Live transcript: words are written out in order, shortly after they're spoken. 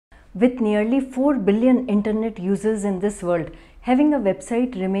With nearly 4 billion internet users in this world, having a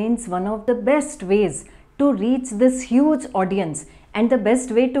website remains one of the best ways to reach this huge audience, and the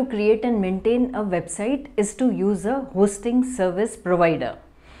best way to create and maintain a website is to use a hosting service provider.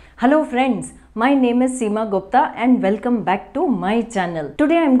 Hello friends, my name is Seema Gupta and welcome back to my channel.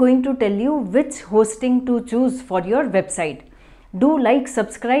 Today I am going to tell you which hosting to choose for your website. Do like,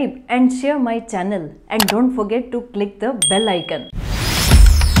 subscribe and share my channel, and don't forget to click the bell icon.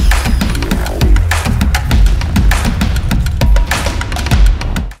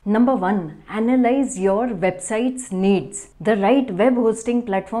 Number 1. Analyze your website's needs. The right web hosting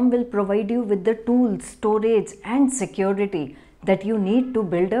platform will provide you with the tools, storage and security that you need to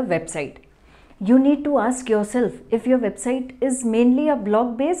build a website. You need to ask yourself if your website is mainly a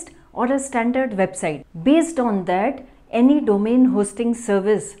blog based or a standard website. Based on that, any domain hosting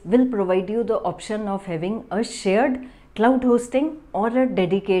service will provide you the option of having a shared cloud hosting or a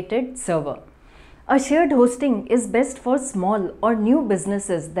dedicated server. A shared hosting is best for small or new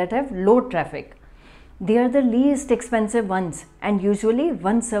businesses that have low traffic. They are the least expensive ones, and usually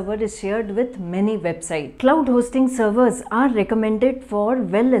one server is shared with many websites. Cloud hosting servers are recommended for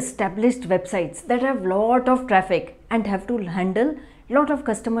well-established websites that have lot of traffic and have to handle lot of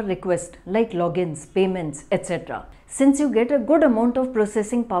customer requests like logins, payments, etc. Since you get a good amount of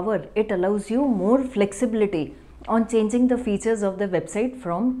processing power, it allows you more flexibility on changing the features of the website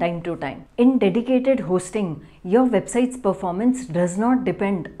from time to time. In dedicated hosting, your website's performance does not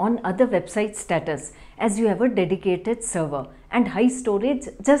depend on other website status, as you have a dedicated server and high storage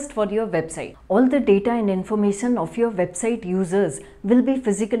just for your website. All the data and information of your website users will be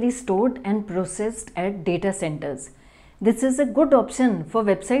physically stored and processed at data centers. This is a good option for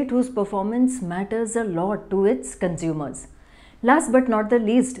website whose performance matters a lot to its consumers. Last but not the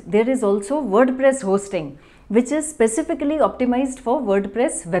least, there is also WordPress hosting, which is specifically optimized for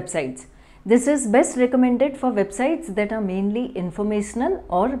WordPress websites. This is best recommended for websites that are mainly informational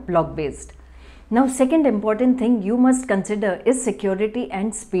or blog based. Now, second important thing you must consider is security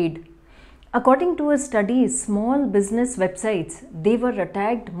and speed. According to a study, small business websites, they were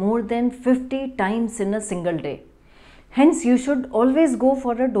attacked more than 50 times in a single day. Hence, you should always go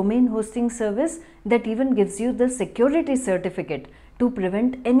for a domain hosting service that even gives you the security certificate to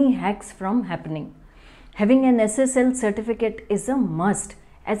prevent any hacks from happening. Having an SSL certificate is a must,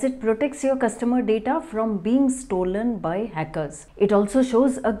 as it protects your customer data from being stolen by hackers. It also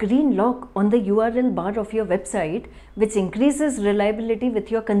shows a green lock on the URL bar of your website, which increases reliability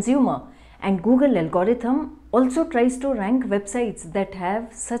with your consumer, and Google algorithm also tries to rank websites that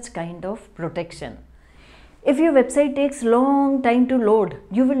have such kind of protection. If your website takes long time to load,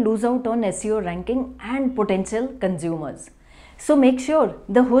 you will lose out on SEO ranking and potential consumers. So make sure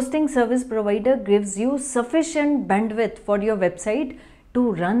the hosting service provider gives you sufficient bandwidth for your website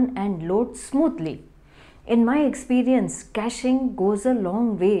to run and load smoothly. In my experience, caching goes a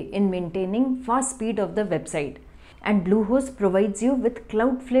long way in maintaining fast speed of the website, and Bluehost provides you with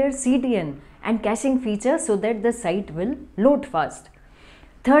Cloudflare CDN and caching feature so that the site will load fast.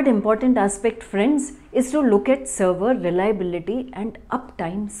 Third important aspect, friends, is to look at server reliability and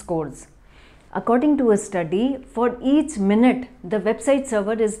uptime scores. According to a study, for each minute the website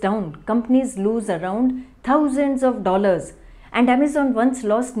server is down, companies lose around thousands of dollars, and Amazon once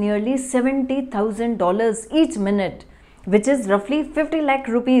lost nearly $70,000 each minute, which is roughly 50 lakh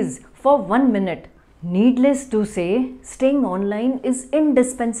rupees for 1 minute. Needless to say, staying online is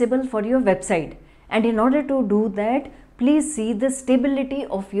indispensable for your website, and in order to do that, please see the stability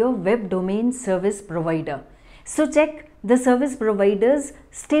of your web domain service provider. So check the service provider's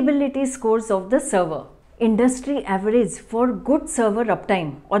stability scores of the server. Industry average for good server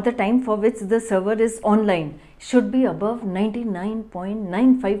uptime, or the time for which the server is online, should be above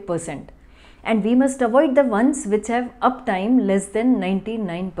 99.95%, and we must avoid the ones which have uptime less than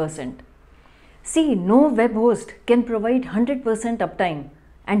 99%. See, no web host can provide 100% uptime,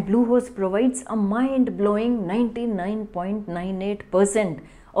 and Bluehost provides a mind-blowing 99.98%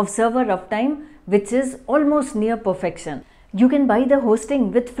 of server uptime, which is almost near perfection. You can buy the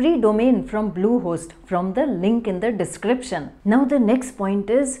hosting with free domain from Bluehost from the link in the description. Now the next point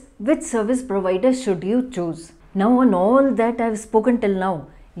is, which service provider should you choose? Now on all that I have spoken till now,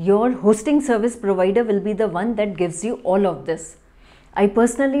 your hosting service provider will be the one that gives you all of this. I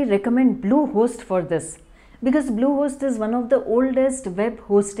personally recommend Bluehost for this, because Bluehost is one of the oldest web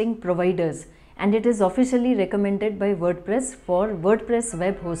hosting providers, and it is officially recommended by WordPress for WordPress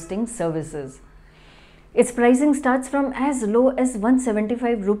web hosting services. Its pricing starts from as low as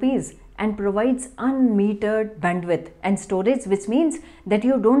 175 rupees and provides unmetered bandwidth and storage, which means that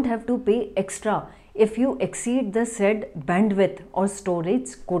you don't have to pay extra if you exceed the said bandwidth or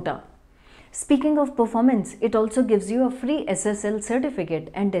storage quota. Speaking of performance, it also gives you a free SSL certificate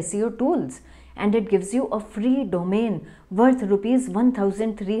and SEO tools, and it gives you a free domain worth rupees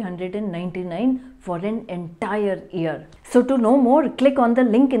 1399 for an entire year. So to know more, click on the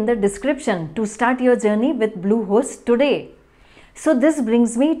link in the description to start your journey with Bluehost today. So this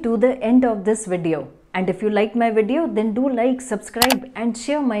brings me to the end of this video. And if you like my video, then do like, subscribe and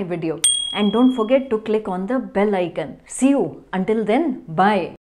share my video. And don't forget to click on the bell icon. See you. Until then, bye.